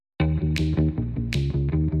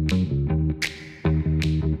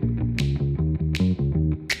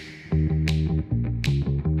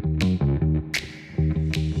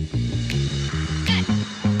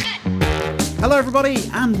Hello everybody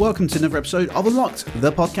and welcome to another episode of Unlocked,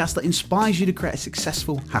 the podcast that inspires you to create a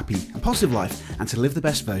successful, happy and positive life and to live the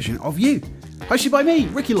best version of you. Hosted by me,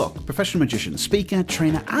 Ricky Locke, professional magician, speaker,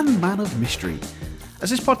 trainer and man of mystery.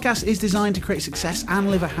 As this podcast is designed to create success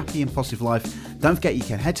and live a happy and positive life, don't forget you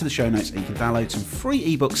can head to the show notes and you can download some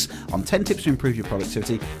free ebooks on 10 tips to improve your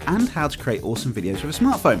productivity and how to create awesome videos with a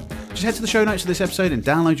smartphone. Just head to the show notes of this episode and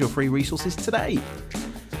download your free resources today.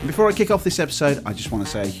 And before I kick off this episode, I just want to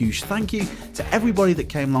say a huge thank you to everybody that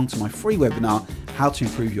came along to my free webinar, How to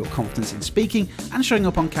Improve Your Confidence in Speaking and Showing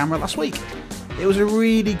Up on Camera last week. It was a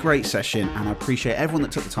really great session and I appreciate everyone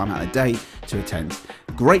that took the time out of their day to attend.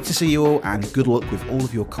 Great to see you all and good luck with all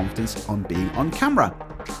of your confidence on being on camera.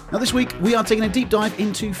 Now this week we are taking a deep dive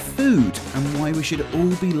into food and why we should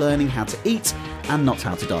all be learning how to eat and not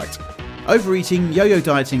how to diet. Overeating, yo-yo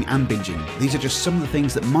dieting and binging. These are just some of the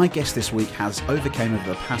things that my guest this week has overcome over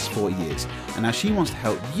the past 4 years. And now she wants to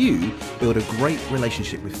help you build a great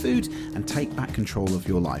relationship with food and take back control of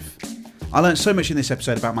your life. I learned so much in this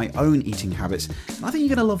episode about my own eating habits. And I think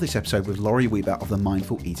you're going to love this episode with Laurie Weber of the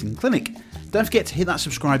Mindful Eating Clinic. Don't forget to hit that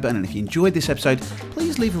subscribe button. And if you enjoyed this episode,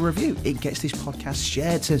 please leave a review. It gets this podcast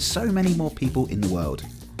shared to so many more people in the world.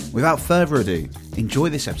 Without further ado, enjoy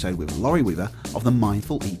this episode with Laurie Weber of the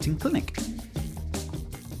Mindful Eating Clinic.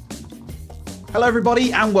 Hello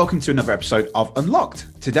everybody and welcome to another episode of Unlocked.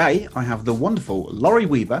 Today I have the wonderful Laurie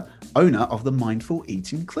Weber, owner of the Mindful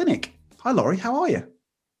Eating Clinic. Hi Laurie, how are you?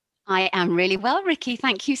 I am really well, Ricky.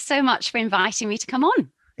 Thank you so much for inviting me to come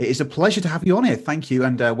on. It is a pleasure to have you on here. Thank you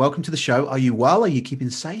and welcome to the show. Are you well? Are you keeping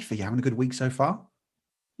safe? Are you having a good week so far?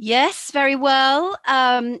 Yes, very well.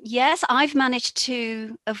 Yes, I've managed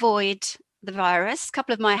to avoid the virus. A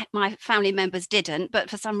couple of my family members didn't, but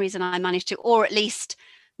for some reason I managed to, or at least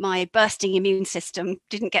my bursting immune system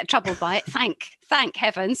didn't get troubled by it. Thank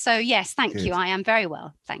heaven. So yes, thank you. I am very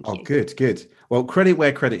well. Thank you. Oh, good. Well, credit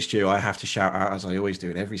where credit's due. I have to shout out, as I always do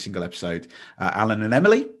in every single episode, Alan and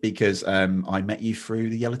Emily, because I met you through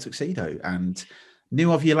the Yellow Tuxedo and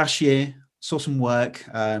knew of you last year. Saw some work,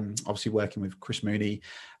 obviously working with Chris Mooney.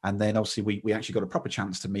 And then obviously we actually got a proper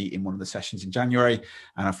chance to meet in one of the sessions in January.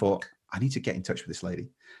 And I thought, I need to get in touch with this lady.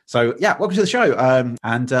 So yeah, welcome to the show.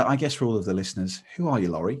 And I guess for all of the listeners, who are you,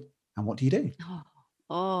 Laurie? And what do you do?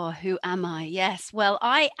 Who am I? Yes. Well,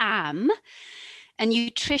 I am a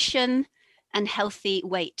nutrition and healthy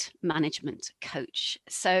weight management coach.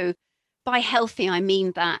 So by healthy, I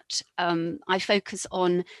mean that I focus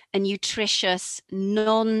on a nutritious,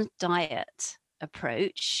 non-diet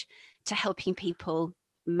approach to helping people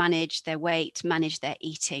manage their weight, manage their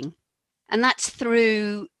eating. And that's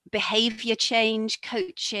through behavior change,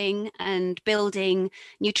 coaching, and building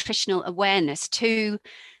nutritional awareness to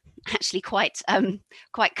actually quite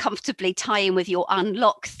comfortably tie in with your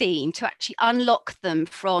unlock theme, to actually unlock them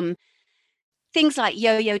from things like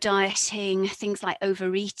yo-yo dieting, things like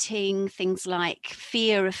overeating, things like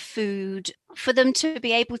fear of food, for them to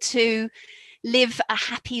be able to live a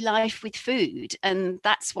happy life with food. And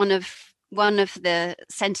that's one of the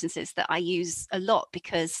sentences that I use a lot,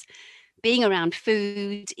 because being around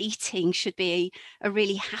food, eating should be a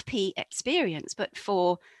really happy experience. But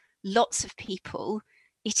for lots of people,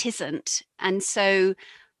 it isn't. And so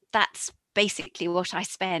that's basically what I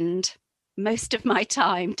spend most of my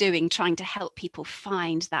time doing, trying to help people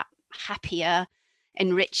find that happier,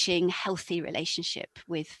 enriching, healthy relationship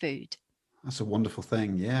with food. That's a wonderful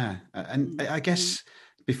thing. Yeah. And I guess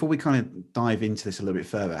before we kind of dive into this a little bit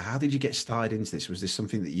further, how did you get started into this? Was this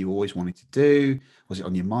something that you always wanted to do? Was it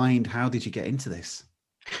on your mind? How did you get into this?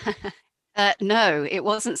 No, it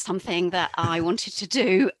wasn't something that I wanted to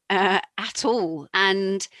do at all.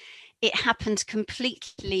 And it happened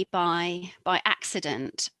completely by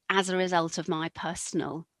accident as a result of my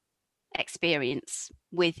personal experience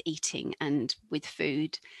with eating and with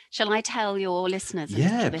food. Shall I tell your listeners a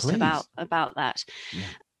little bit about that? Yeah.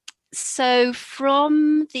 So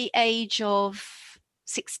from the age of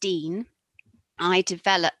 16, I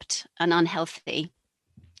developed an unhealthy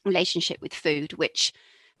relationship with food, which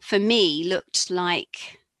for me looked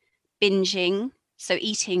like binging. So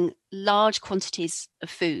eating large quantities of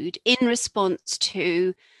food in response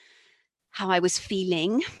to how I was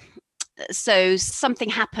feeling. So something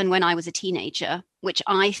happened when I was a teenager, which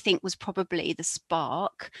I think was probably the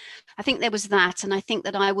spark. I think there was that. And I think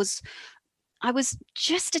that I was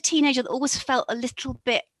just a teenager that always felt a little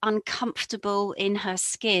bit uncomfortable in her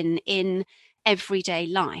skin in everyday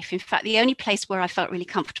life. In fact, the only place where I felt really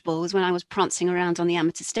comfortable was when I was prancing around on the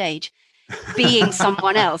amateur stage, being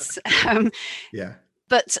someone else. Yeah.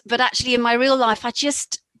 But actually in my real life, I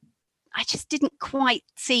just didn't quite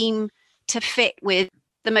seem to fit with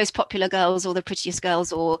the most popular girls or the prettiest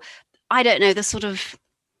girls, or I don't know,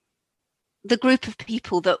 the group of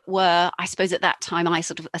people that were, I suppose at that time, I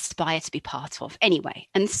sort of aspire to be part of anyway.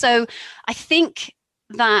 And so I think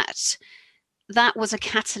that was a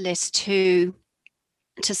catalyst to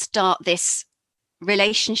start this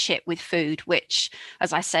relationship with food, which,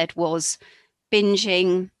 as I said, was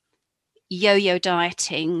binging, yo-yo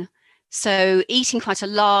dieting. So eating quite a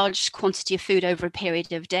large quantity of food over a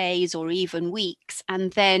period of days or even weeks,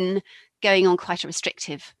 and then going on quite a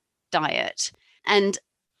restrictive diet. And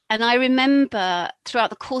I remember throughout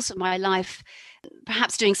the course of my life,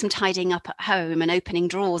 perhaps doing some tidying up at home and opening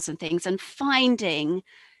drawers and things, and finding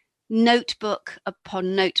notebook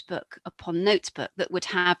upon notebook upon notebook that would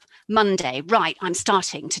have Monday, right, I'm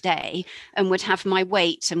starting today, and would have my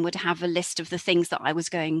weight and would have a list of the things that I was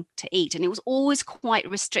going to eat. And it was always quite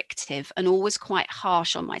restrictive and always quite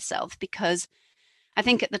harsh on myself, because I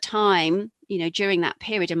think at the time, during that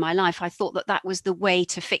period in my life, I thought that was the way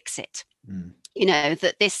to fix it.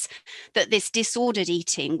 That this disordered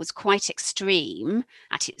eating was quite extreme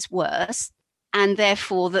at its worst, and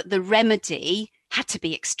therefore that the remedy had to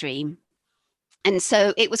be extreme. And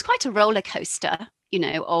so it was quite a roller coaster,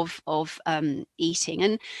 of eating.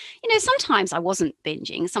 And, sometimes I wasn't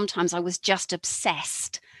binging. Sometimes I was just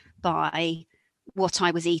obsessed by what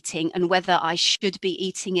I was eating and whether I should be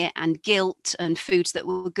eating it, and guilt, and foods that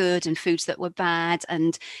were good and foods that were bad.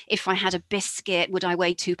 And if I had a biscuit, would I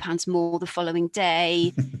weigh 2 pounds more the following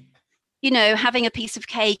day? Having a piece of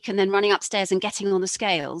cake and then running upstairs and getting on the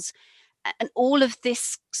scales. And all of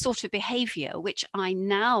this sort of behavior, which I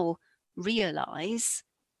now realize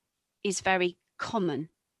is very common.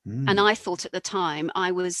 And I thought at the time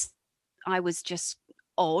I was just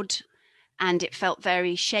odd, and it felt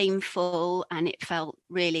very shameful, and it felt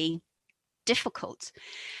really difficult.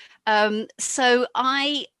 So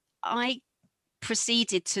I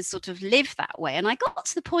proceeded to sort of live that way. And I got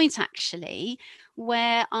to the point actually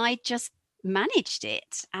where I just managed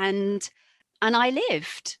it, and I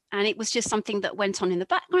lived, and it was just something that went on in the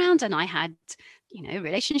background. And I had,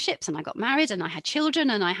 relationships, and I got married, and I had children,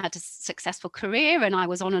 and I had a successful career, and I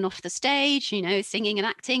was on and off the stage, singing and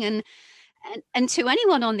acting. And to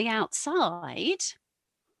anyone on the outside,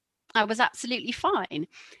 I was absolutely fine.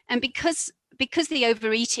 And because the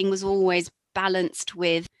overeating was always balanced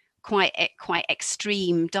with quite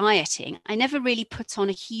extreme dieting, I never really put on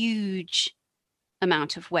a huge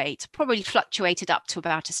amount of weight. Probably fluctuated up to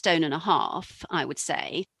about 1.5 stone, I would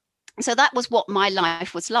say. So that was what my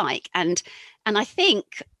life was like. And I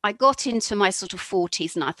think I got into my sort of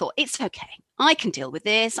 40s, and I thought, it's okay. I can deal with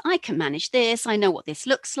this. I can manage this. I know what this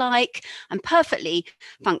looks like. I'm perfectly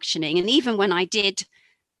functioning. And even when I did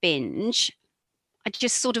binge, I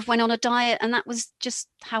just sort of went on a diet, and that was just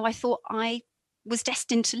how I thought I was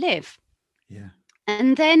destined to live. Yeah.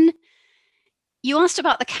 And then you asked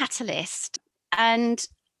about the catalyst, and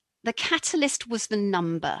the catalyst was the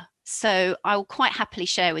number. So I'll quite happily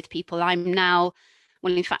share with people. I'm now,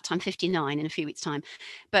 well, in fact, I'm 59 in a few weeks' time.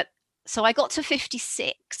 But so I got to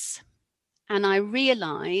 56, and I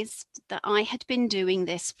realized that I had been doing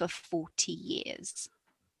this for 40 years.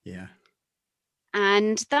 Yeah.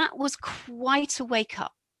 And that was quite a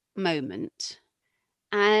wake-up moment.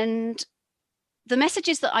 And the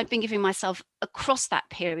messages that I'd been giving myself across that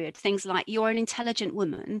period, things like, you're an intelligent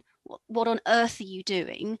woman, what on earth are you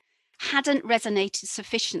doing, hadn't resonated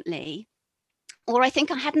sufficiently. Or I think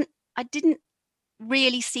I didn't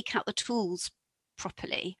really seek out the tools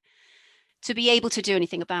properly to be able to do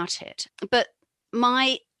anything about it. But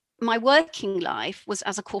my working life was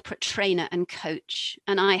as a corporate trainer and coach,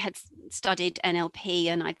 and I had studied NLP,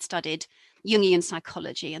 and I'd studied Jungian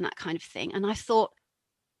psychology and that kind of thing. And I thought,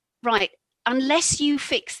 right, unless you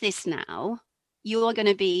fix this now, you are going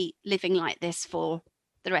to be living like this for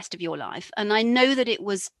the rest of your life. And I know that it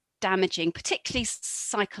was damaging, particularly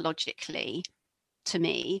psychologically, to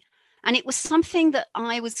me. And it was something that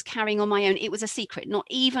I was carrying on my own. It was a secret. Not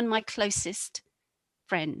even my closest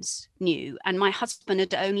friends knew. And my husband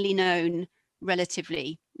had only known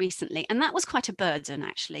relatively recently. And that was quite a burden,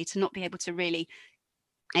 actually, to not be able to really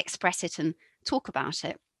express it and talk about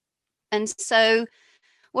it. And so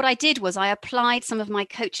what I did was I applied some of my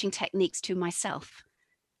coaching techniques to myself.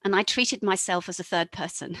 And I treated myself as a third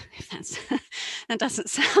person, if that doesn't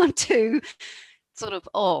sound too sort of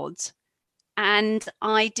odd. And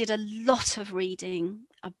I did a lot of reading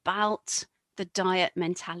about the diet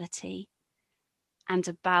mentality and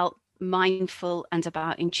about mindful and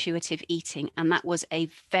about intuitive eating. And that was a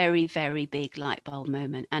very, very big light bulb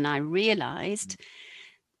moment. And I realized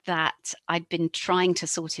that I'd been trying to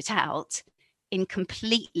sort it out in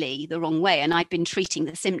completely the wrong way. And I'd been treating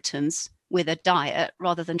the symptoms with a diet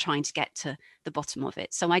rather than trying to get to the bottom of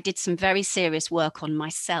it. So I did some very serious work on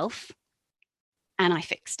myself and I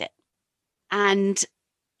fixed it. And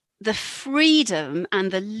the freedom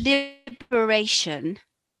and the liberation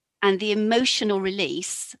and the emotional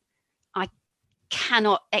release, I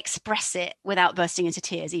cannot express it without bursting into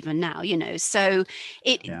tears even now, so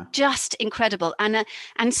just incredible. And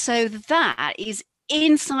so that is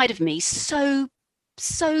inside of me so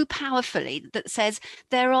powerfully, that says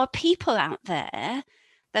there are people out there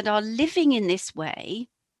that are living in this way.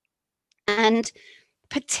 And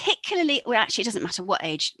particularly, well, actually, it doesn't matter what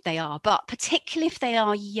age they are, but particularly if they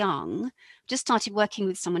are young. Just started working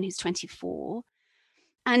with someone who's 24.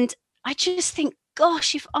 And I just think,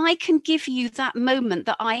 gosh, if I can give you that moment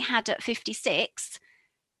that I had at 56,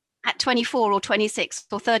 at 24 or 26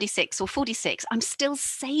 or 36 or 46, I'm still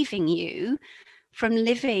saving you from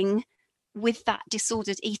living with that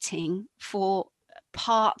disordered eating for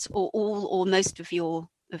part or all or most of your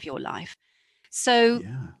life. So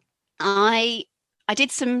I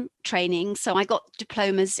did some training. So I got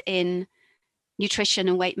diplomas in nutrition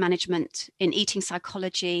and weight management, in eating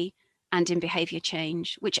psychology, and in behavior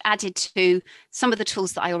change, which added to some of the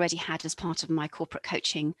tools that I already had as part of my corporate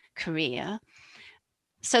coaching career,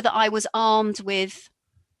 so that I was armed with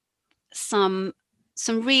some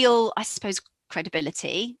real, I suppose,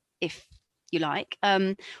 credibility, if you like,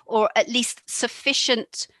 or at least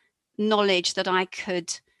sufficient knowledge that I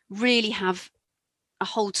could really have a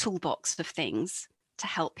whole toolbox of things to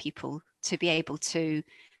help people to be able to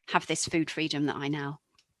have this food freedom that I now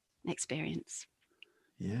experience.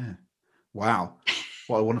 Yeah. Wow.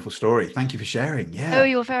 What a wonderful story. Thank you for sharing. Yeah. Oh,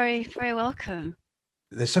 you're very, very welcome.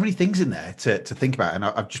 There's so many things in there to think about. And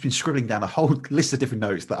I've just been scribbling down a whole list of different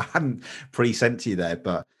notes that I hadn't pre-sent to you there.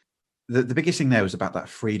 But the biggest thing there was about that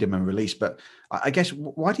freedom and release. But I guess,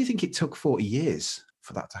 why do you think it took 40 years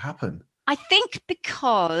for that to happen? I think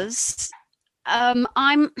because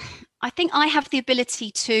I think I have the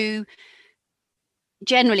ability to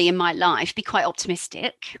generally in my life be quite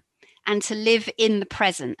optimistic and to live in the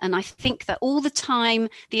present. And I think that all the time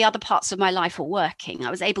the other parts of my life were working, I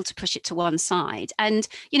was able to push it to one side. And,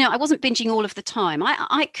 I wasn't binging all of the time.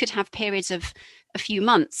 I could have periods of a few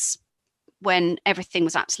months when everything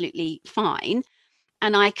was absolutely fine.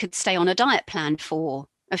 And I could stay on a diet plan for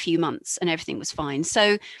a few months and everything was fine.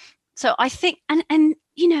 So I think, and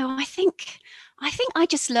I think I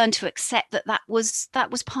just learned to accept that was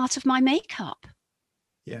part of my makeup.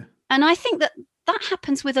 Yeah. And I think that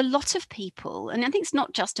happens with a lot of people. And I think it's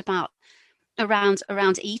not just about around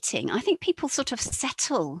eating. I think people sort of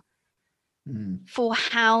settle for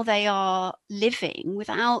how they are living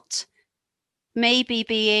without maybe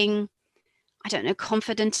being, I don't know,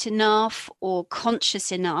 confident enough or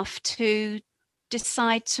conscious enough to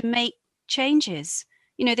decide to make changes.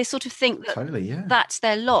 They sort of think that that's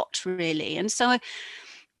their lot, really. And so,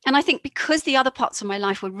 and I think because the other parts of my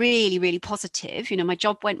life were really, really positive, my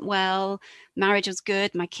job went well, marriage was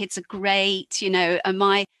good, my kids are great, and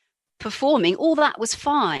my performing, all that was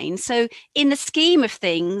fine. So in the scheme of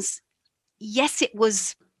things, yes, it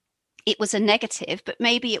was a negative, but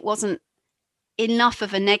maybe it wasn't enough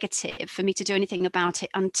of a negative for me to do anything about it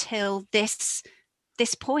until this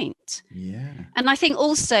point. Yeah. And I think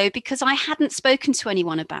also because I hadn't spoken to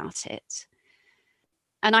anyone about it.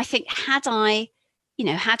 And I think had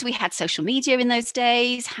we had social media in those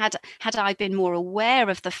days, had I been more aware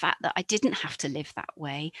of the fact that I didn't have to live that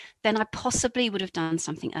way, then I possibly would have done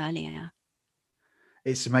something earlier.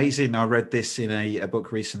 It's amazing. I read this in a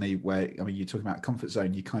book recently where, you're talking about comfort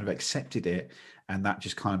zone, you kind of accepted it. And that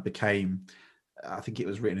just kind of became, I think it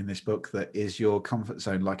was written in this book, that is your comfort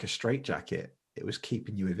zone like a straitjacket. It was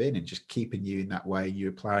keeping you within and just keeping you in that way. You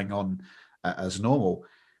were playing on as normal.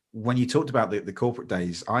 When you talked about the corporate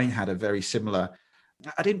days, I had a very similar,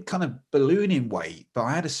 I didn't kind of balloon in weight, but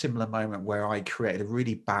I had a similar moment where I created a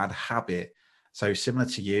really bad habit. So similar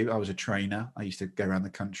to you, I was a trainer. I used to go around the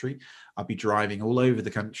country. I'd be driving all over the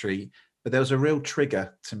country, but there was a real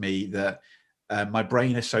trigger to me that my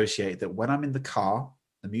brain associated that when I'm in the car,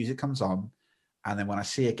 the music comes on. And then when I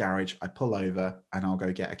see a garage, I pull over and I'll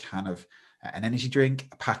go get a can of an energy drink,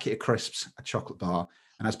 a packet of crisps, a chocolate bar.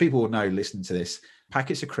 And as people will know, listening to this,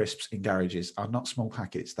 packets of crisps in garages are not small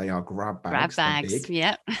packets. They are grab bags. Grab bags, big,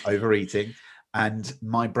 yeah. Overeating. And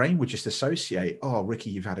my brain would just associate, oh, Ricky,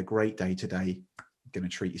 you've had a great day today. You're going to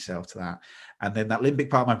treat yourself to that. And then that limbic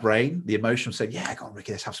part of my brain, the emotional said, yeah, go on,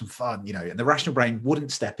 Ricky, let's have some fun. And the rational brain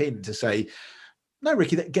wouldn't step in to say, no,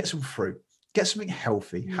 Ricky, get some fruit, get something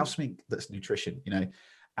healthy, have something that's nutrition,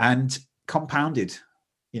 and compounded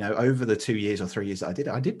over the 2 years or 3 years that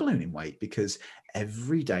I did balloon in weight, because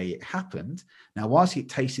every day it happened. Now, whilst it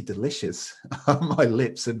tasted delicious on my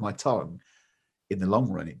lips and my tongue, in the long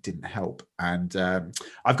run, it didn't help. And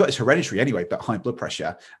I've got this hereditary anyway, but high blood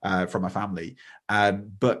pressure from my family.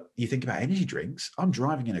 But you think about energy drinks, I'm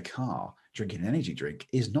driving in a car, drinking an energy drink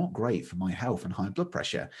is not great for my health and high blood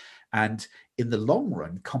pressure. And in the long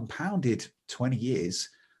run, compounded 20 years,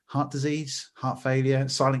 heart disease, heart failure,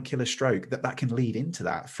 silent killer stroke, that can lead into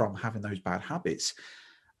that from having those bad habits.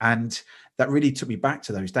 And that really took me back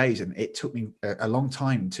to those days. And it took me a long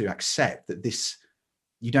time to accept that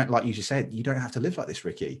you don't, like you just said, you don't have to live like this,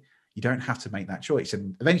 Ricky. You don't have to make that choice.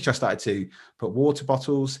 And eventually I started to put water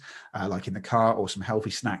bottles, like in the car, or some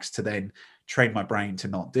healthy snacks to then train my brain to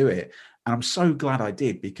not do it. And I'm so glad I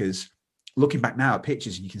did, because looking back now at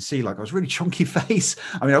pictures, you can see like I was really chunky face.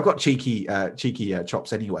 I mean, I've got cheeky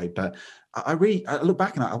chops anyway, but I look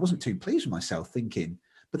back and I wasn't too pleased with myself, thinking,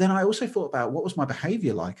 but then I also thought about what was my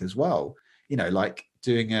behavior like as well. Like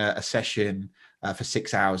doing a session for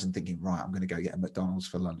 6 hours and thinking, right, I'm going to go get a McDonald's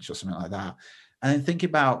for lunch or something like that. And then thinking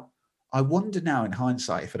about, I wonder now in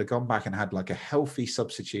hindsight, if I'd have gone back and had like a healthy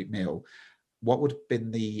substitute meal, what would have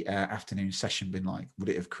been the afternoon session been like? Would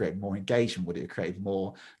it have created more engagement? Would it have created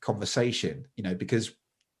more conversation? Because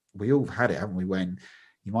we all had it, haven't we? When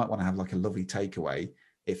you might want to have like a lovely takeaway,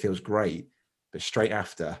 it feels great, but straight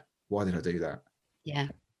after, why did I do that? Yeah.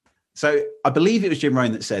 So I believe it was Jim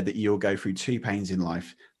Rohn that said that you'll go through two pains in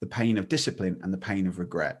life, the pain of discipline and the pain of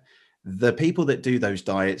regret. The people that do those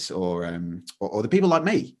diets, or the people like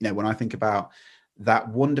me, when I think about that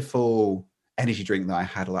wonderful energy drink that I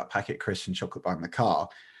had, or that packet of crisps and chocolate bar in the car,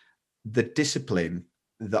 the discipline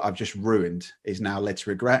that I've just ruined is now led to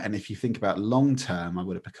regret. And if you think about long term, I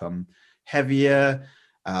would have become heavier,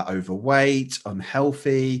 overweight,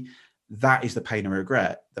 unhealthy. That is the pain and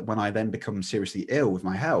regret, that when I then become seriously ill with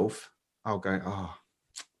my health, I'll go, oh,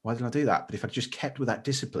 why did I do that? But if I just kept with that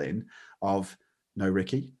discipline of no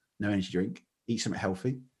Ricky, no energy drink, eat something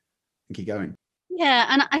healthy and keep going. Yeah.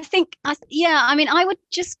 And I think, I would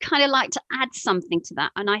just kind of like to add something to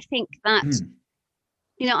that. And I think that,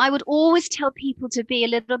 I would always tell people to be a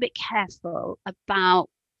little bit careful about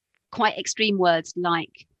quite extreme words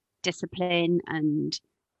like discipline and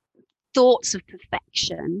thoughts of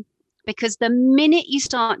perfection, because the minute you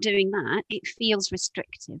start doing that, it feels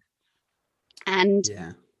restrictive.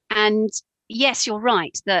 And yes, you're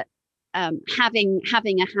right that having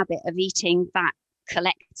a habit of eating that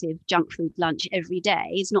collective junk food lunch every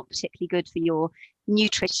day is not particularly good for your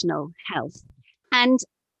nutritional health. And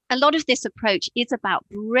a lot of this approach is about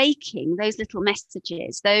breaking those little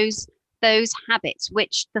messages, those habits,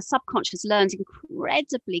 which the subconscious learns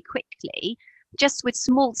incredibly quickly, just with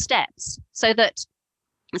small steps, so that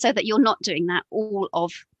you're not doing that all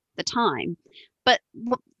of the time. But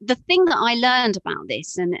the thing that I learned about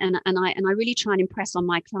this, and I really try and impress on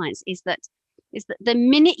my clients, is that the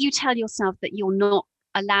minute you tell yourself that you're not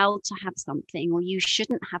allowed to have something, or you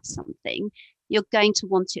shouldn't have something, you're going to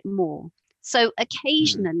want it more. So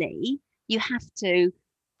occasionally you have to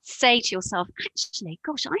say to yourself, actually,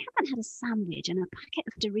 gosh, I haven't had a sandwich and a packet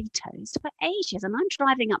of Doritos for ages, and I'm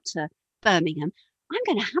driving up to Birmingham. I'm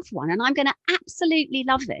going to have one and I'm going to absolutely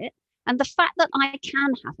love it. And the fact that I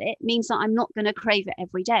can have it means that I'm not going to crave it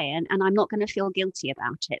every day, and I'm not going to feel guilty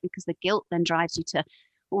about it, because the guilt then drives you to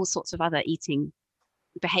all sorts of other eating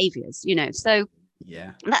behaviors, So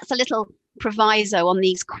that's a little proviso on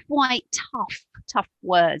these quite tough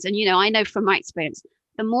words. And, I know from my experience,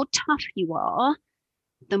 the more tough you are,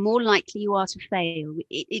 the more likely you are to fail.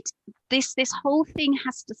 This whole thing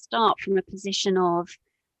has to start from a position of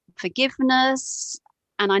forgiveness.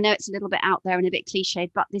 And I know it's a little bit out there and a bit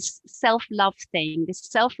cliched, but this self-love thing, this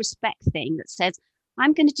self-respect thing that says,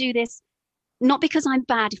 I'm going to do this not because I'm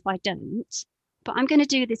bad if I don't, but I'm going to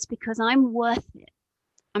do this because I'm worth it.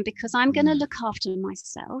 And because I'm going to look after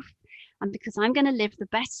myself, and because I'm going to live the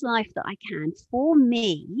best life that I can for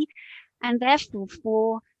me, and therefore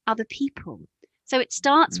for other people. So it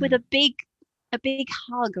starts with a big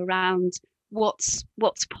hug around what's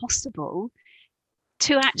possible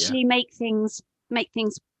to actually make things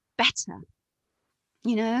better,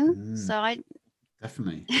 So I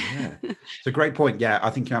definitely, it's a great point. I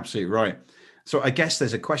think you're absolutely right. So I guess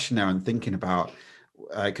there's a question now I'm thinking about,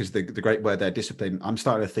 because the great word there, discipline, I'm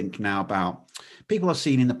starting to think now about people I've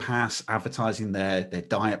seen in the past advertising their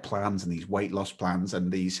diet plans and these weight loss plans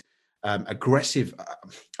and these aggressive,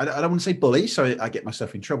 I don't want to say bully, so I get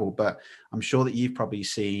myself in trouble, but I'm sure that you've probably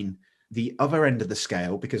seen the other end of the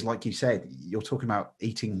scale, because like you said, you're talking about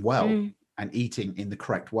eating well and eating in the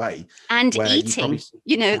correct way. And eating,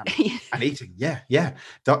 and eating.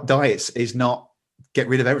 Diets is not get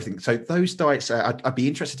rid of everything. So those diets, I'd be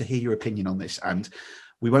interested to hear your opinion on this. And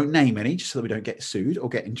we won't name any just so that we don't get sued or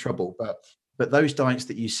get in trouble. But those diets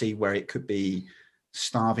that you see where it could be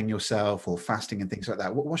starving yourself or fasting and things like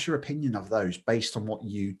that, what's your opinion of those based on what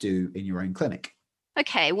you do in your own clinic?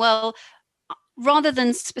 Okay, well, rather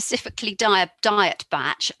than specifically diet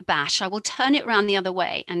bash, I will turn it around the other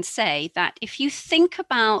way and say that if you think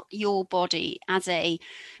about your body as a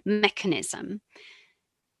mechanism,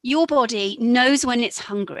 your body knows when it's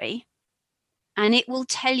hungry and it will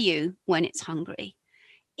tell you when it's hungry.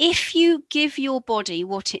 If you give your body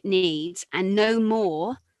what it needs and no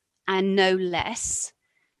more and no less,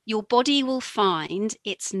 your body will find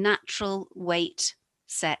its natural weight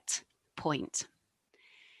set point.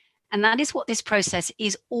 And that is what this process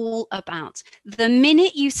is all about. The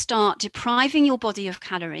minute you start depriving your body of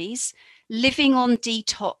calories, living on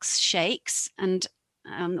detox shakes and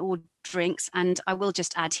or drinks, and I will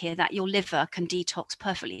just add here that your liver can detox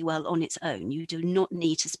perfectly well on its own. You do not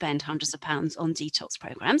need to spend hundreds of pounds on detox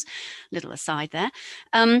programs. Little aside there.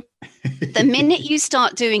 The minute you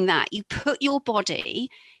start doing that, you put your body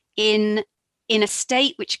in a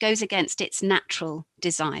state which goes against its natural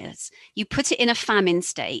desires. You put it in a famine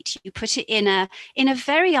state. You put it in a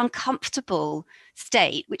very uncomfortable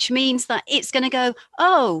state, which means that it's going to go,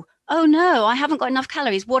 oh no, I haven't got enough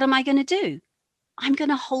calories. What am I going to do? I'm going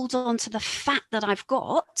to hold on to the fat that I've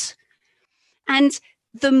got. And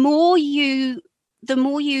the more you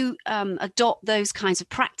adopt those kinds of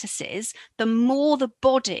practices, the more the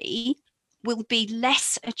body will be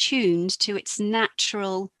less attuned to its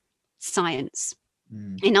natural science.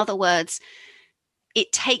 In other words,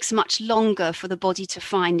 it takes much longer for the body to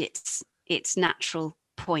find its natural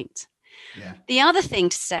point. Yeah. The other thing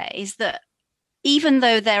to say is that even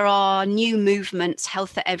though there are new movements,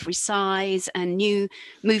 health at every size, and new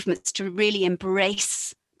movements to really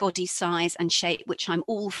embrace body size and shape, which I'm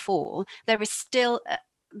all for, there is still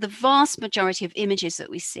the vast majority of images that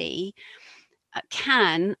we see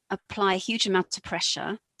can apply a huge amount of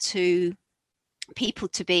pressure to people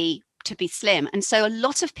to be slim. And so a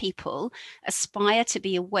lot of people aspire to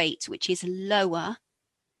be a weight which is lower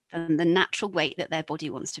than the natural weight that their body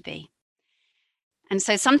wants to be. And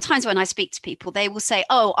so sometimes when I speak to people, they will say,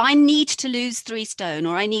 oh, I need to lose 3 stone,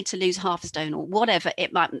 or I need to lose half a stone, or whatever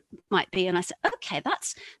it might be. And I say, okay,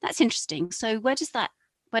 that's interesting. So where does that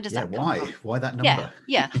come from? Why that number?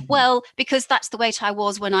 Yeah. Well, because that's the weight I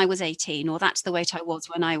was when I was 18, or that's the weight I was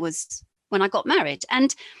when I got married.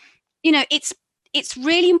 And, it's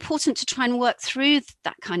really important to try and work through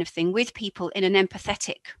that kind of thing with people in an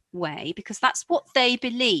empathetic way, because that's what they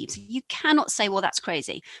believe. So you cannot say, well, that's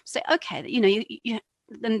crazy. Say, okay,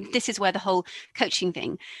 then this is where the whole coaching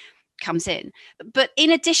thing comes in. But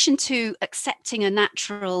in addition to accepting a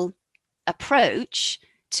natural approach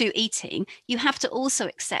to eating, you have to also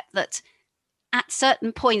accept that at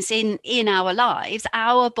certain points in our lives,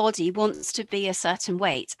 our body wants to be a certain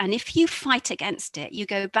weight. And if you fight against it, you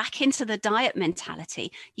go back into the diet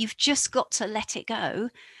mentality. You've just got to let it go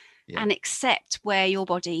and accept where your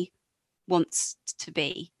body wants to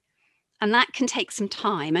be. And that can take some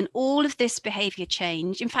time. And all of this behavior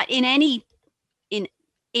change, in fact, in any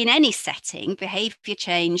setting, behavior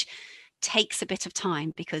change takes a bit of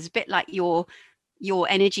time, because a bit like your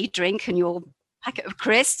energy drink and your packet of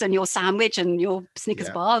crisps and your sandwich and your Snickers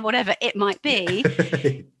bar, whatever it might be,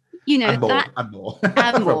 and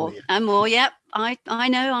more. Yep, I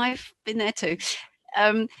know, I've been there too.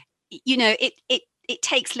 It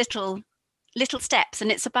takes little steps,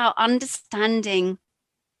 and it's about understanding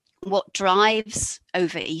what drives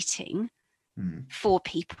overeating for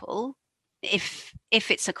people. If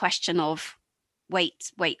it's a question of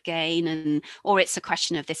weight gain, or it's a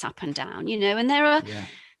question of this up and down, and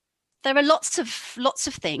there are lots of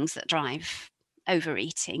things that drive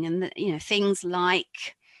overeating, and things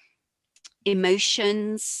like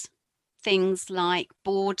emotions, things like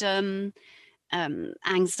boredom,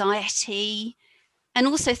 anxiety, and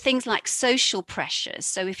also things like social pressures.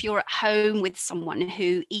 So if you're at home with someone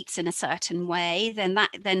who eats in a certain way,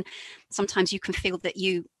 then sometimes you can feel that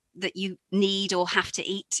you need or have to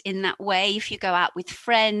eat in that way. If you go out with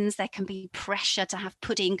friends, there can be pressure to have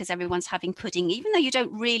pudding because everyone's having pudding, even though you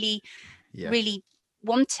don't really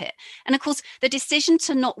want it. And of course, the decision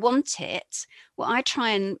to not want it, what I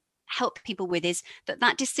try and help people with is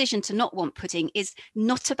that decision to not want pudding is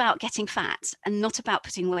not about getting fat and not about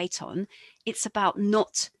putting weight on. It's about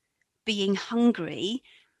not being hungry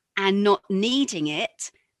and not needing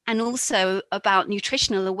it. And also about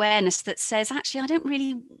nutritional awareness that says, actually, I don't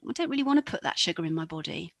really want to put that sugar in my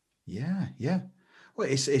body. Yeah. Well,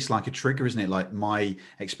 it's like a trigger, isn't it? Like my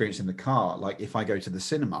experience in the car. Like if I go to the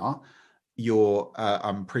cinema,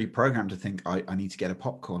 I'm pre-programmed to think I need to get a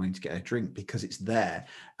popcorn, I need to get a drink because it's there,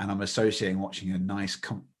 and I'm associating watching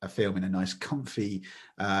a film in a nice comfy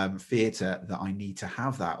theater that I need to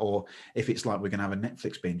have that. Or if it's like we're going to have a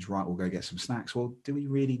Netflix binge, right, we'll go get some snacks. Well, do we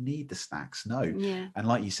really need the snacks? No. Yeah. And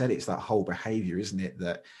like you said, it's that whole behavior, isn't it,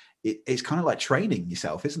 that it's kind of like training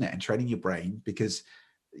yourself, isn't it, and training your brain, because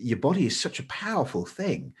your body is such a powerful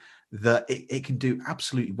thing that it can do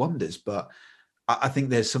absolutely wonders. But I think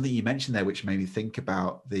there's something you mentioned there which made me think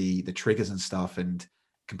about the triggers and stuff, and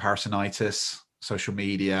comparisonitis, social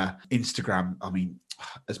media, Instagram. I mean,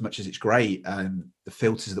 as much as it's great, and the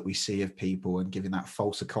filters that we see of people and giving that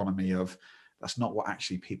false economy of that's not what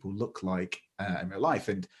actually people look like in real life.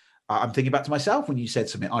 And I'm thinking back to myself when you said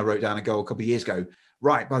something. I wrote down a goal a couple of years ago.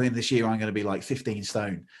 Right, by the end of this year, I'm going to be like 15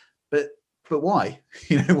 stone. But why?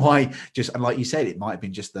 Why? Just, and like you said, it might have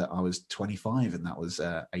been just that I was 25 and that was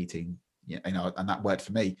 18. And that worked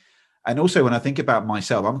for me. And also when I think about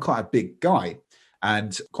myself, I'm quite a big guy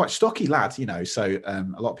and quite stocky lad, so a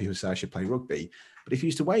lot of people say I should play rugby, but if you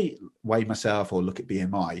used to weigh myself or look at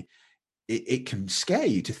BMI, it can scare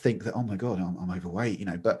you to think that, oh my God, I'm overweight,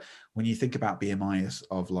 but when you think about BMIs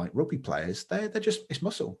of like rugby players, they're just, it's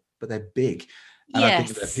muscle, but they're big. And I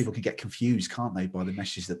think that people can get confused, can't they, by the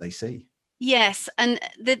messages that they see? Yes. And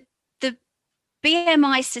the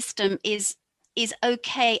BMI system is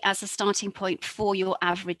okay as a starting point for your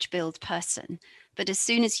average build person, but as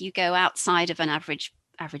soon as you go outside of an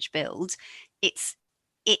average build, it's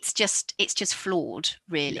just flawed,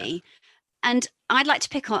 really. Yeah. And I'd like to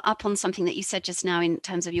pick up on something that you said just now in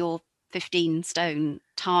terms of your 15 stone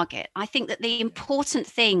target. I think that the important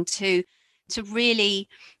thing to really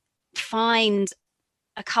find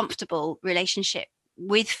a comfortable relationship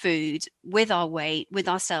with food, with our weight, with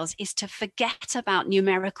ourselves, is to forget about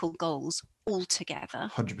numerical goals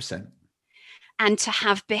altogether. 100%. And to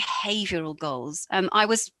have behavioral goals. I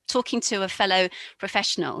was talking to a fellow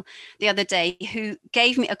professional the other day who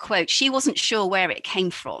gave me a quote. She wasn't sure where it came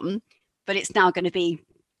from, but it's now going to be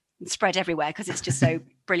spread everywhere because it's just so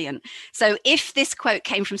brilliant. So if this quote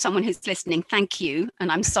came from someone who's listening, thank you.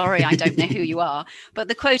 And I'm sorry, I don't know who you are. But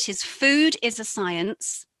the quote is, food is a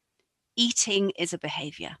science, eating is a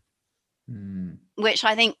behavior, which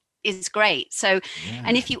I think is great. So,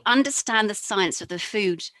 and if you understand the science of the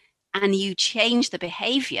food and you change the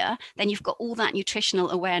behavior, then you've got all that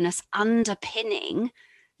nutritional awareness underpinning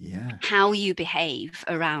how you behave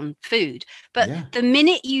around food. But the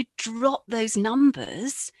minute you drop those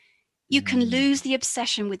numbers, you can lose the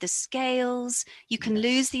obsession with the scales. You can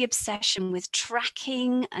lose the obsession with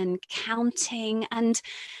tracking and counting. And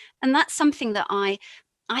that's something that I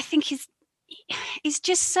think is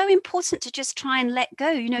just so important to just try and let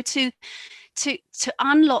go, to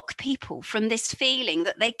unlock people from this feeling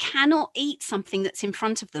that they cannot eat something that's in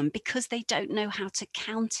front of them because they don't know how to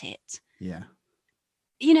count it. Yeah.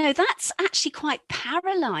 That's actually quite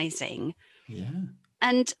paralyzing. Yeah.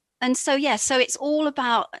 And so, so it's all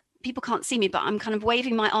about, people can't see me, but I'm kind of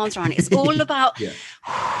waving my arms around. It's all about,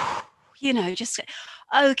 just,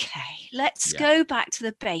 okay, let's go back to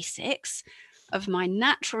the basics of my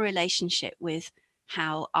natural relationship with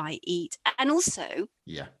how I eat. And also,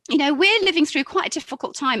 we're living through quite a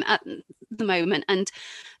difficult time at the moment, and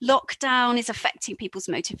lockdown is affecting people's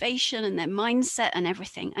motivation and their mindset and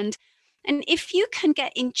everything. And if you can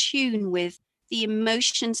get in tune with the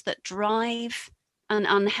emotions that drive an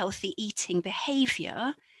unhealthy eating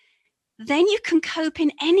behavior, then you can cope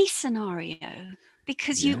in any scenario,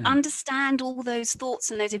 because you understand all those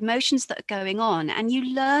thoughts and those emotions that are going on, and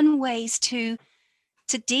you learn ways to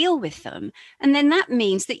deal with them. And then that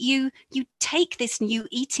means that you take this new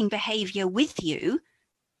eating behavior with you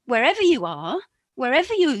wherever you are,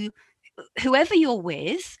 whoever you're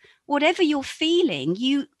with, whatever you're feeling,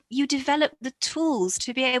 you develop the tools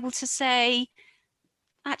to be able to say,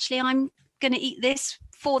 actually, I'm going to eat this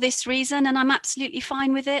for this reason, and I'm absolutely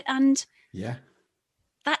fine with it. And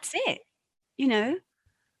that's it,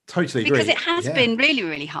 Totally agree. Because it has been really,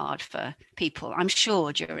 really hard for people, I'm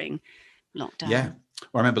sure, during lockdown. Yeah.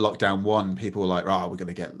 Well, I remember lockdown 1, people were like, we're going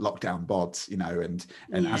to get lockdown bods,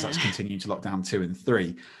 and as that's continued to lockdown 2 and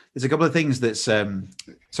 3, there's a couple of things that's,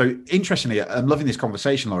 so interestingly, I'm loving this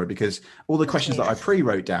conversation, Laura, because all the questions that I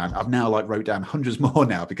pre-wrote down, I've now wrote down hundreds more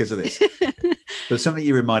now because of this. But something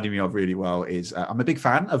you reminded me of really well is I'm a big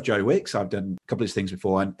fan of Joe Wicks. I've done a couple of his things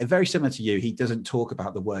before, and very similar to you, he doesn't talk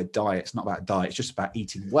about the word diet. It's not about diet. It's just about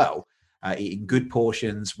eating well, eating good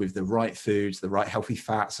portions with the right foods, the right healthy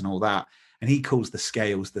fats and all that. And he calls the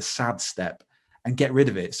scales the sad step, and get rid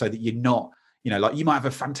of it so that you're not, like you might have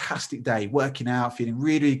a fantastic day working out, feeling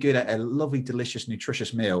really, really good at a lovely, delicious,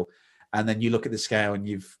 nutritious meal. and then you look at the scale and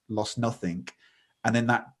you've lost nothing, and then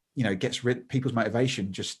that, you know, gets rid, people's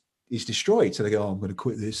motivation just is destroyed. So they go, oh, I'm going to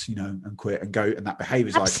quit this, you know, and quit and go. And that behavior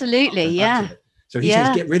is absolutely, like, yeah. So he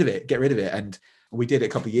says, get rid of it. And we did it a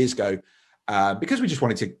couple of years ago because we just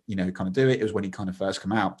wanted to, you know, kind of do it. It was when he kind of first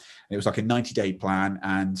come out. And it was like a 90-day plan.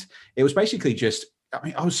 And it was basically just, I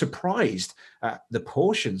mean, I was surprised at the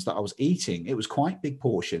portions that I was eating. It was quite big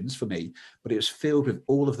portions for me, but it was filled with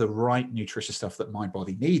all of the right nutritious stuff that my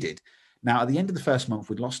body needed. Now, at the end of the first month,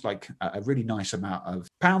 we'd lost like a really nice amount of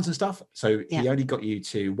pounds and stuff. So he only got you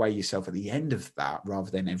to weigh yourself at the end of that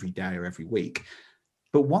rather than every day or every week.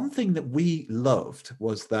 But one thing that we loved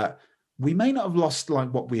was that we may not have lost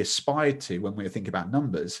like what we aspired to when we were thinking about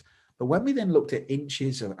numbers, but when we then looked at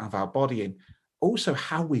inches of our body and also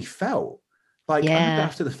how we felt, like I remember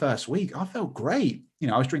after the first week, I felt great. You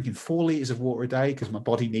know, I was drinking 4 liters of water a day because my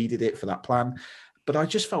body needed it for that plan. But I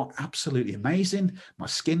just felt absolutely amazing. My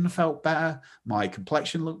skin felt better. My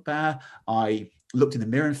complexion looked better. I looked in the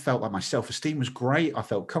mirror and felt like my self-esteem was great. I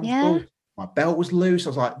felt comfortable. Yeah. My belt was loose. I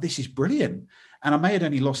was like, this is brilliant. And I may have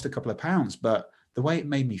only lost a couple of pounds, but the way it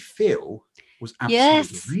made me feel was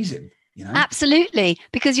absolutely amazing. You know? Absolutely.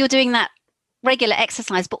 Because you're doing that regular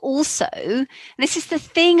exercise, but also, this is the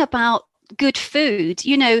thing about good food,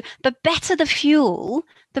 you know, the better the fuel,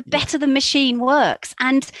 the better the machine works.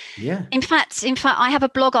 And in fact, I have a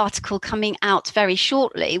blog article coming out very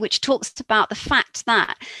shortly, which talks about the fact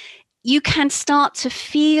that you can start to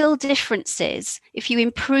feel differences if you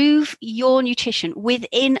improve your nutrition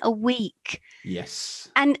within a week. Yes.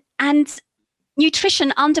 And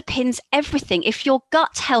nutrition underpins everything. If your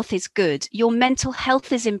gut health is good, your mental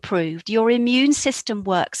health is improved, your immune system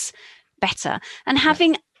works better. And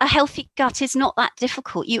having a healthy gut is not that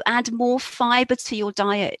difficult. You add more fiber to your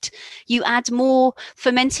diet. You add more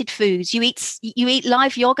fermented foods. You eat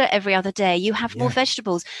live yogurt every other day. You have more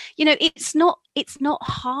vegetables. You know, it's not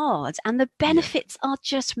hard, and the benefits are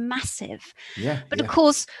just massive. But of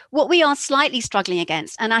course, what we are slightly struggling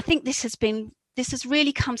against, and I think this has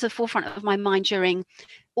really come to the forefront of my mind during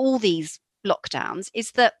all these lockdowns,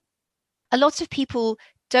 is that a lot of people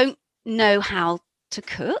don't know how to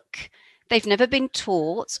cook. They've never been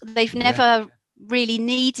taught. They've never really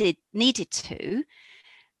needed to.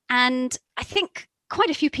 And I think quite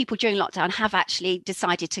a few people during lockdown have actually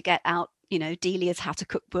decided to get out, you know, Delia's how to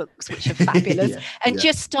cook books, which are fabulous, and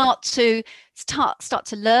just start to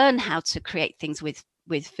learn how to create things with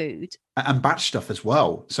food. And batch stuff as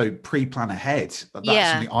well. So pre-plan ahead. That's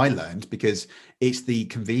something I learned, because it's the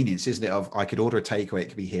convenience, isn't it? Of I could order a takeaway, it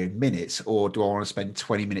could be here in minutes, or do I want to spend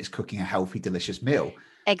 20 minutes cooking a healthy, delicious meal?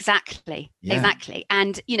 Exactly.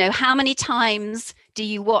 And, you know, how many times do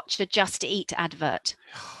you watch a Just Eat advert?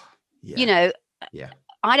 You know,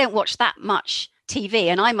 I don't watch that much TV,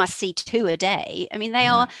 and I must see 2 a day. I mean, they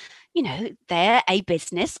are, you know, they're a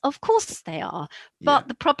business. Of course they are. But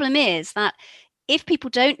the problem is that if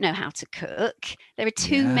people don't know how to cook, there are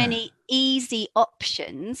too many easy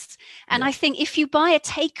options. And I think if you buy a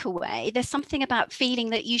takeaway, there's something about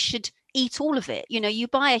feeling that you should eat all of it. You know, you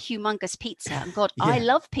buy a humongous pizza, and God, I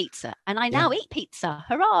love pizza, and I now eat pizza.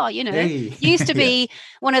 Hurrah! You know, it used to be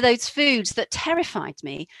one of those foods that terrified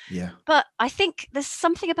me. But I think there's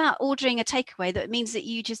something about ordering a takeaway that means that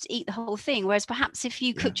you just eat the whole thing. Whereas perhaps if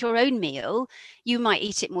you cooked your own meal, you might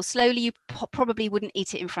eat it more slowly. You probably wouldn't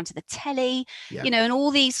eat it in front of the telly, you know, and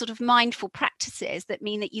all these sort of mindful practices that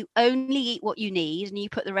mean that you only eat what you need, and you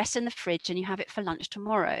put the rest in the fridge and you have it for lunch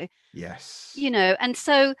tomorrow. You know, and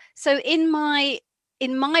so in my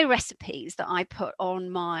recipes that I put on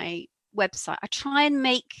my website, I try and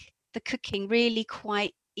make the cooking really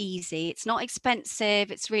quite easy. It's not expensive.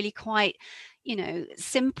 It's really quite, you know,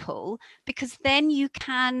 simple, because then you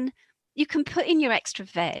can put in your extra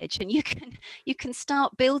veg, and you can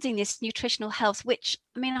start building this nutritional health, which,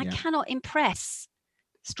 I mean, I cannot impress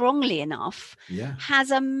strongly enough,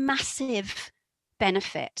 has a massive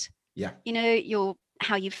benefit. You know,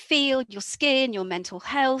 how you feel, your skin, your mental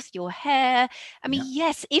health, your hair. I mean,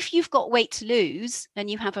 yes, if you've got weight to lose and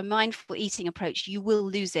you have a mindful eating approach, you will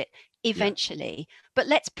lose it eventually. But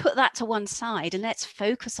let's put that to one side and let's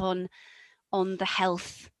focus on the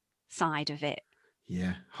health side of it.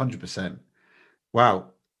 100%. Wow.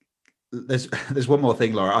 There's one more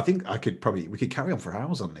thing, Laura. I think we could carry on for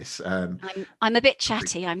hours on this. I'm a bit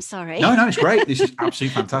chatty. I'm sorry. No, it's great. This is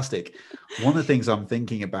absolutely fantastic. One of the things I'm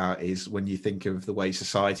thinking about is when you think of the way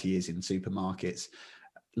society is in supermarkets,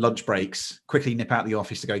 lunch breaks, quickly nip out of the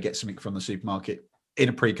office to go get something from the supermarket. In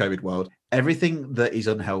a pre-COVID world, everything that is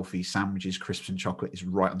unhealthy, sandwiches, crisps and chocolate, is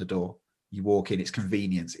right on the door. You walk in, it's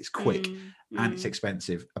convenience, it's quick, and it's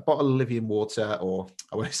expensive. A bottle of Livian water, or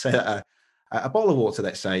I want to say A bottle of water,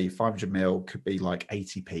 let's say 500 ml, could be like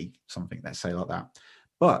 80p, something, let's say like that.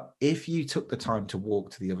 But if you took the time to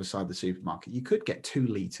walk to the other side of the supermarket, you could get 2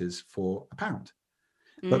 litres for £1.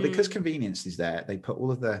 But because convenience is there, they put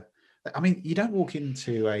all of the, I mean, you don't walk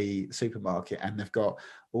into a supermarket and they've got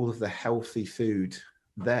all of the healthy food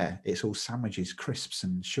there. It's all sandwiches, crisps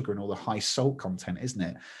and sugar and all the high salt content, isn't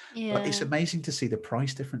it? Yeah. But it's amazing to see the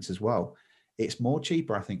price difference as well. It's more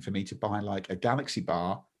cheaper, I think, for me to buy like a Galaxy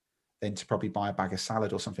bar than to probably buy a bag of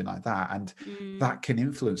salad or something like that. And that can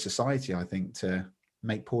influence society, I think, to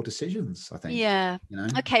make poor decisions, I think. Yeah. You know?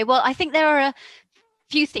 Okay. Well, I think there are a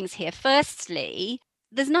few things here. Firstly,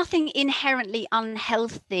 there's nothing inherently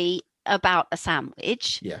unhealthy about a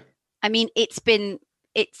sandwich. Yeah. I mean, it's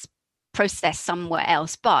processed somewhere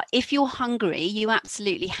else, but if you're hungry, you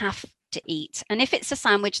absolutely have to eat. And if it's a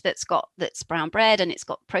sandwich that's brown bread and it's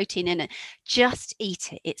got protein in it, just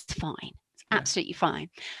eat it. It's fine. It's absolutely fine.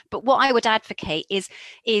 But what I would advocate is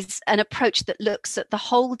an approach that looks at the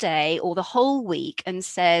whole day or the whole week and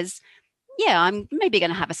says, yeah, I'm maybe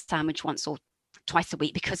going to have a sandwich once or twice a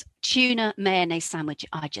week because tuna mayonnaise sandwich,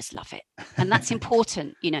 I just love it. And that's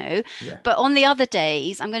important, you know. Yeah. But on the other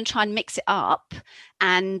days, I'm going to try and mix it up.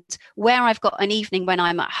 And where I've got an evening when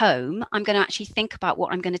I'm at home, I'm going to actually think about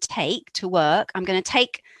what I'm going to take to work. I'm going to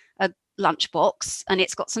take a lunchbox and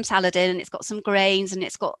it's got some salad in and it's got some grains and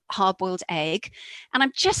it's got hard-boiled egg. And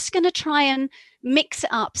I'm just going to try and mix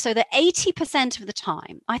it up so that 80% of the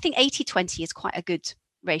time, I think 80-20 is quite a good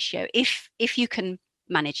ratio if you can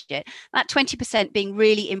manage it. That 20% being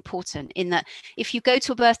really important in that if you go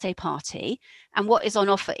to a birthday party and what is on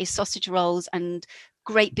offer is sausage rolls and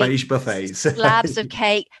great big beige buffets, slabs of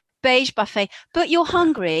cake, beige buffet, but you're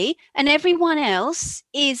hungry and everyone else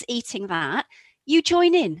is eating that, you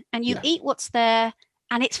join in and you eat what's there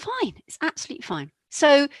and it's fine. It's absolutely fine.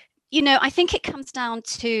 So, you know, I think it comes down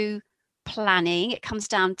to planning. It comes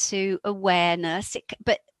down to awareness.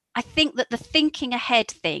 But I think that the thinking ahead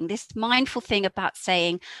thing, this mindful thing about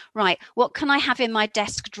saying, right, what can I have in my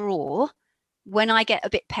desk drawer when I get a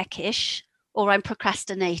bit peckish or I'm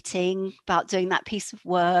procrastinating about doing that piece of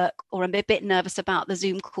work or I'm a bit nervous about the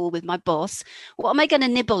Zoom call with my boss? What am I going to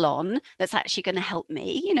nibble on that's actually going to help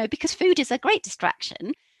me? You know, because food is a great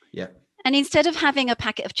distraction. Yeah. And instead of having a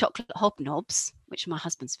packet of chocolate hobnobs, which are my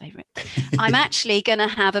husband's favorite, I'm actually going to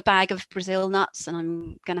have a bag of Brazil nuts and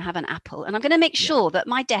I'm going to have an apple. And I'm going to make sure that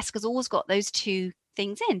my desk has always got those two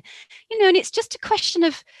things in, you know, and it's just a question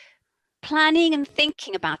of planning and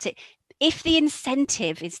thinking about it. If the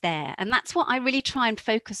incentive is there, and that's what I really try and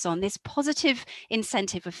focus on, this positive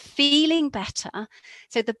incentive of feeling better.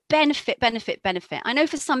 So the benefit. I know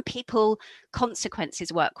for some people,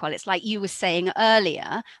 consequences work well. It's like you were saying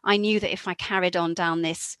earlier, I knew that if I carried on down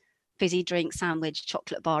this fizzy drink, sandwich,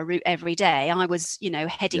 chocolate bar route every day, I was, you know,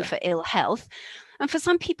 heading for ill health. And for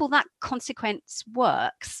some people, that consequence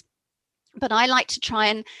works. But I like to try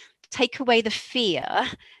and take away the fear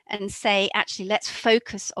and say, actually, let's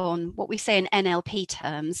focus on what we say in NLP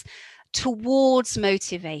terms, towards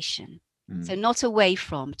motivation. So not away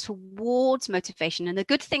from, towards motivation. And the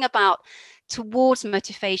good thing about towards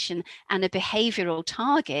motivation and a behavioral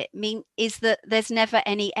target is that there's never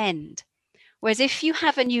any end. Whereas if you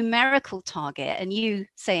have a numerical target and you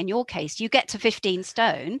say, in your case, you get to 15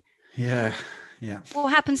 stone. Yeah. What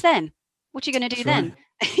happens then? What are you going to do then?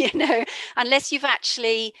 Right. You know, unless you've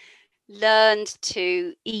actually learned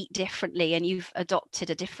to eat differently and you've adopted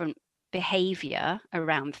a different behavior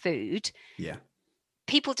around food,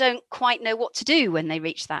 people don't quite know what to do when they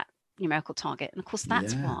reach that numerical target. And of course,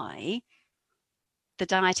 that's why the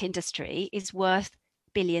diet industry is worth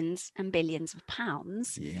billions and billions of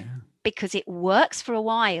pounds, because it works for a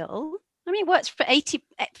while. I mean, it works for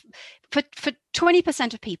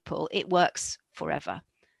 20% of people, it works forever.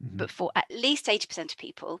 But for at least 80% of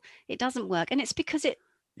people, it doesn't work. And it's because it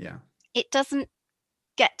doesn't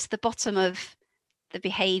get to the bottom of the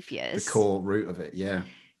behaviors, the core root of it.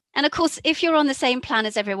 And of course, if you're on the same plan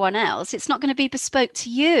as everyone else, it's not going to be bespoke to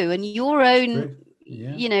you, and your own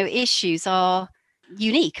you know, issues are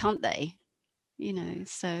unique, aren't they? You know,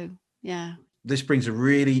 so this brings a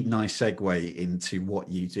really nice segue into what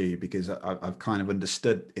you do, because I've kind of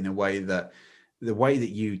understood in a way that the way that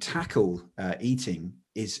you tackle eating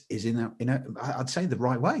is in a I'd say the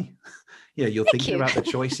right way. You're thinking about the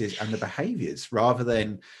choices and the behaviors rather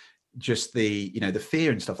than just the, the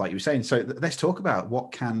fear and stuff like you were saying. So let's talk about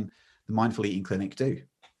what can the Mindful Eating Clinic do?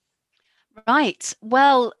 Right.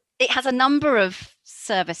 Well, it has a number of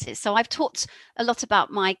services. So I've talked a lot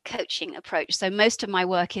about my coaching approach. So most of my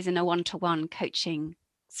work is in a one-to-one coaching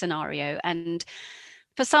scenario. And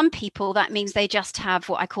For some people, that means they just have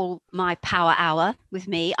what I call my power hour with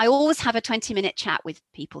me. I always have a 20-minute chat with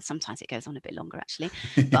people. Sometimes it goes on a bit longer, actually.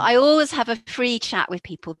 But I always have a free chat with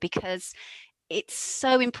people because it's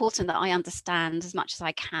so important that I understand as much as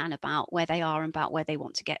I can about where they are and about where they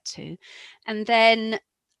want to get to. And then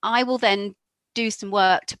I will then do some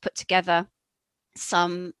work to put together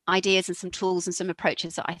some ideas and some tools and some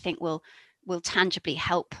approaches that I think will tangibly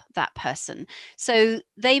help that person. So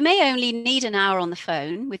they may only need an hour on the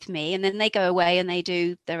phone with me, and then they go away and they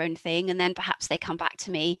do their own thing, and then perhaps they come back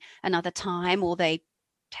to me another time, or they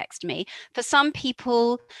text me. For some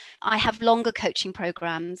people, I have longer coaching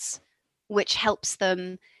programs which helps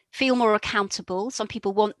them feel more accountable. Some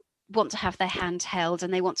people want to have their hand held,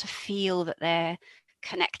 and they want to feel that they're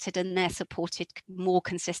connected and they're supported more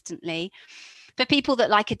consistently. For people that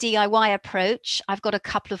like a DIY approach, I've got a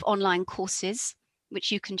couple of online courses which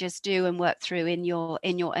you can just do and work through in your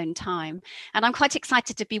own time. And I'm quite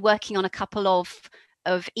excited to be working on a couple of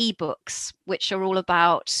ebooks which are all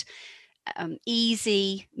about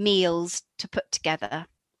easy meals to put together.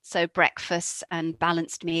 So breakfasts and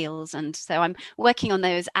balanced meals. And so I'm working on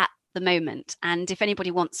those at the moment. And if anybody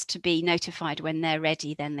wants to be notified when they're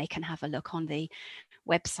ready, then they can have a look on the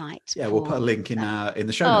website. Yeah, we'll put a link in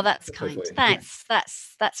the show notes. Oh, that's kind. Thanks. Yeah.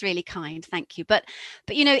 That's really kind. Thank you. But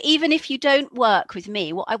even if you don't work with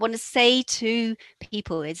me, what I want to say to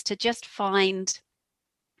people is to just find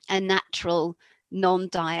a natural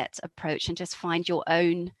non-diet approach and just find your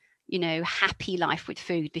own, happy life with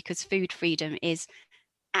food, because food freedom is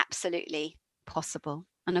absolutely possible.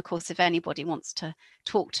 And of course, if anybody wants to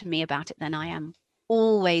talk to me about it, then I am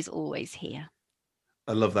always here.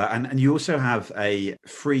 I love that. And you also have a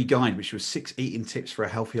free guide, which was 6 eating tips for a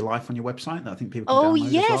healthier life on your website that I think people can download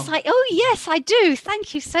as well. Yes, I do.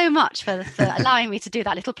 Thank you so much for allowing me to do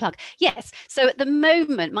that little plug. Yes. So at the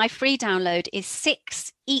moment, my free download is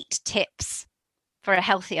 6 eat tips for a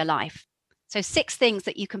healthier life. So 6 things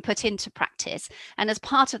that you can put into practice. And as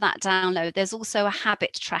part of that download, there's also a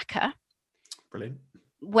habit tracker. Brilliant.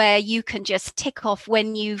 Where you can just tick off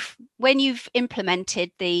when you've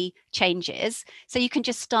implemented the changes. So you can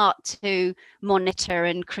just start to monitor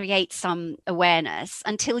and create some awareness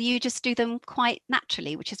until you just do them quite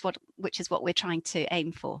naturally, which is what we're trying to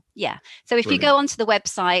aim for. Yeah. So if Brilliant. You go onto the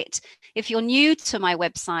website, if you're new to my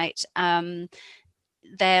website,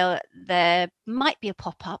 there might be a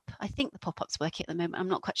pop-up. I think the pop-up's working at the moment. I'm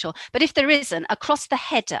not quite sure. But if there isn't, across the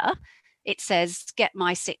header, it says, get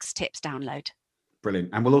my 6 tips download. Brilliant.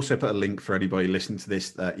 And we'll also put a link for anybody listening to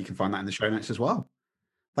this that you can find that in the show notes as well.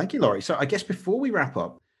 Thank you, Laurie. So I guess before we wrap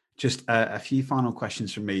up, just a few final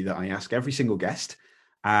questions from me that I ask every single guest.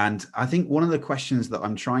 And I think one of the questions that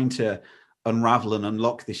I'm trying to unravel and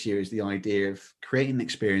unlock this year is the idea of creating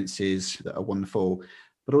experiences that are wonderful,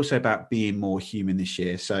 but also about being more human this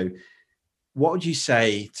year. So what would you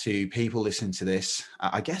say to people listening to this?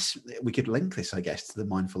 I guess we could link this, to the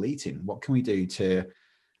mindful eating. What can we do to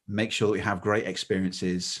make sure that we have great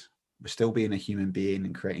experiences? We're still being a human being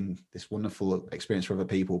and creating this wonderful experience for other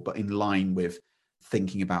people, but in line with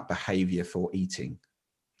thinking about behavior for eating.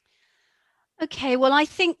 Okay, well, I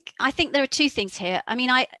think there are 2 things here. I mean,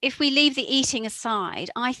 if we leave the eating aside,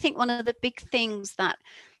 I think one of the big things that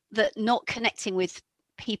not connecting with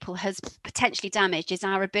people has potentially damaged is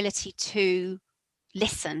our ability to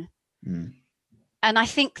listen. And I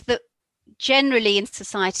think that generally in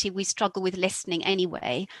society we struggle with listening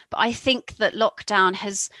anyway, but I think that lockdown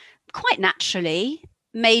has quite naturally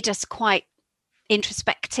made us quite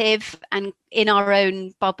introspective and in our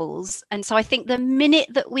own bubbles. And so I think the minute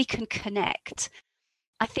that we can connect,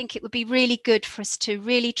 I think it would be really good for us to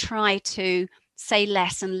really try to say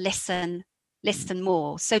less and listen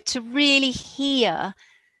more. So to really hear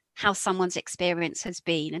how someone's experience has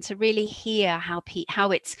been, and to really hear how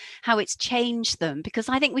it's changed them, because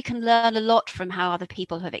I think we can learn a lot from how other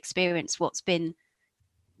people have experienced what's been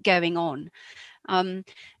going on. And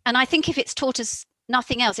I think if it's taught us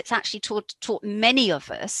nothing else, it's actually taught many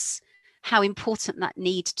of us how important that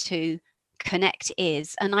need to connect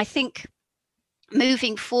is. And I think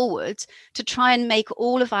moving forward, to try and make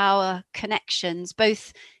all of our connections,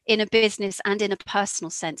 both in a business and in a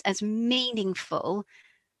personal sense, as meaningful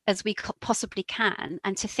as we possibly can,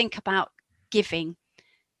 and to think about giving,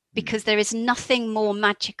 because there is nothing more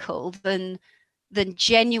magical than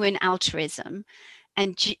genuine altruism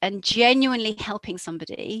and genuinely helping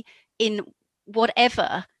somebody in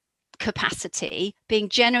whatever capacity, being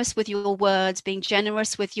generous with your words, being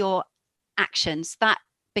generous with your actions,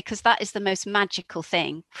 because that is the most magical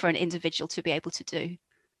thing for an individual to be able to do.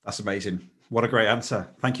 That's amazing. What a great answer.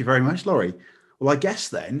 Thank you very much, Laurie. Well, I guess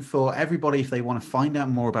then for everybody, if they want to find out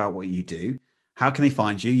more about what you do, How can they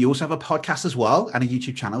find you? You also have a podcast as well and a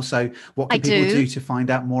YouTube channel. So what can people do to find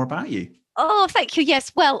out more about you? Oh, thank you.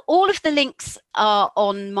 Yes. Well, all of the links are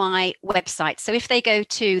on my website. So if they go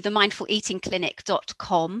to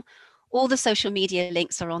themindfuleatingclinic.com, all the social media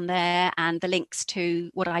links are on there, and the links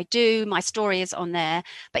to what I do, my story is on there.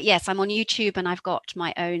 But yes, I'm on YouTube, and I've got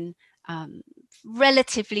my own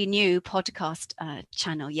relatively new podcast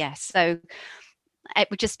channel. Yes. So it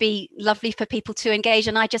would just be lovely for people to engage.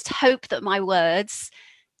 And I just hope that my words,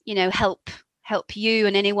 help you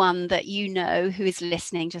and anyone that you know who is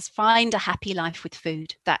listening just find a happy life with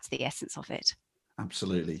food. That's the essence of it.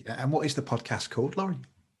 Absolutely. And what is the podcast called, Laurie?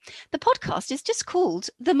 The podcast is just called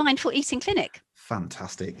The Mindful Eating Clinic.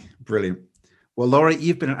 Fantastic. Brilliant. Well, Laurie,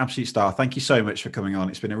 you've been an absolute star. Thank you so much for coming on.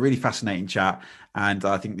 It's been a really fascinating chat, and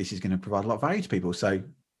I think this is going to provide a lot of value to people. So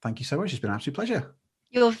thank you so much. It's been an absolute pleasure.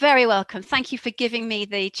 You're very welcome. Thank you for giving me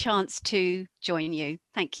the chance to join you.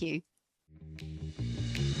 Thank you.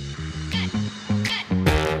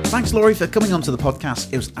 Thanks, Laurie, for coming onto the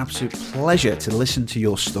podcast. It was an absolute pleasure to listen to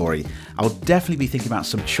your story. I'll definitely be thinking about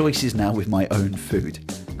some choices now with my own food.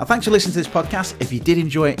 Now, thanks for listening to this podcast. If you did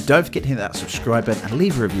enjoy it, don't forget to hit that subscribe button and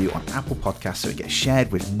leave a review on Apple Podcasts so it gets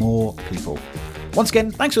shared with more people. Once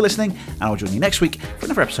again, thanks for listening, and I'll join you next week for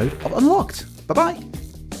another episode of Unlocked. Bye-bye.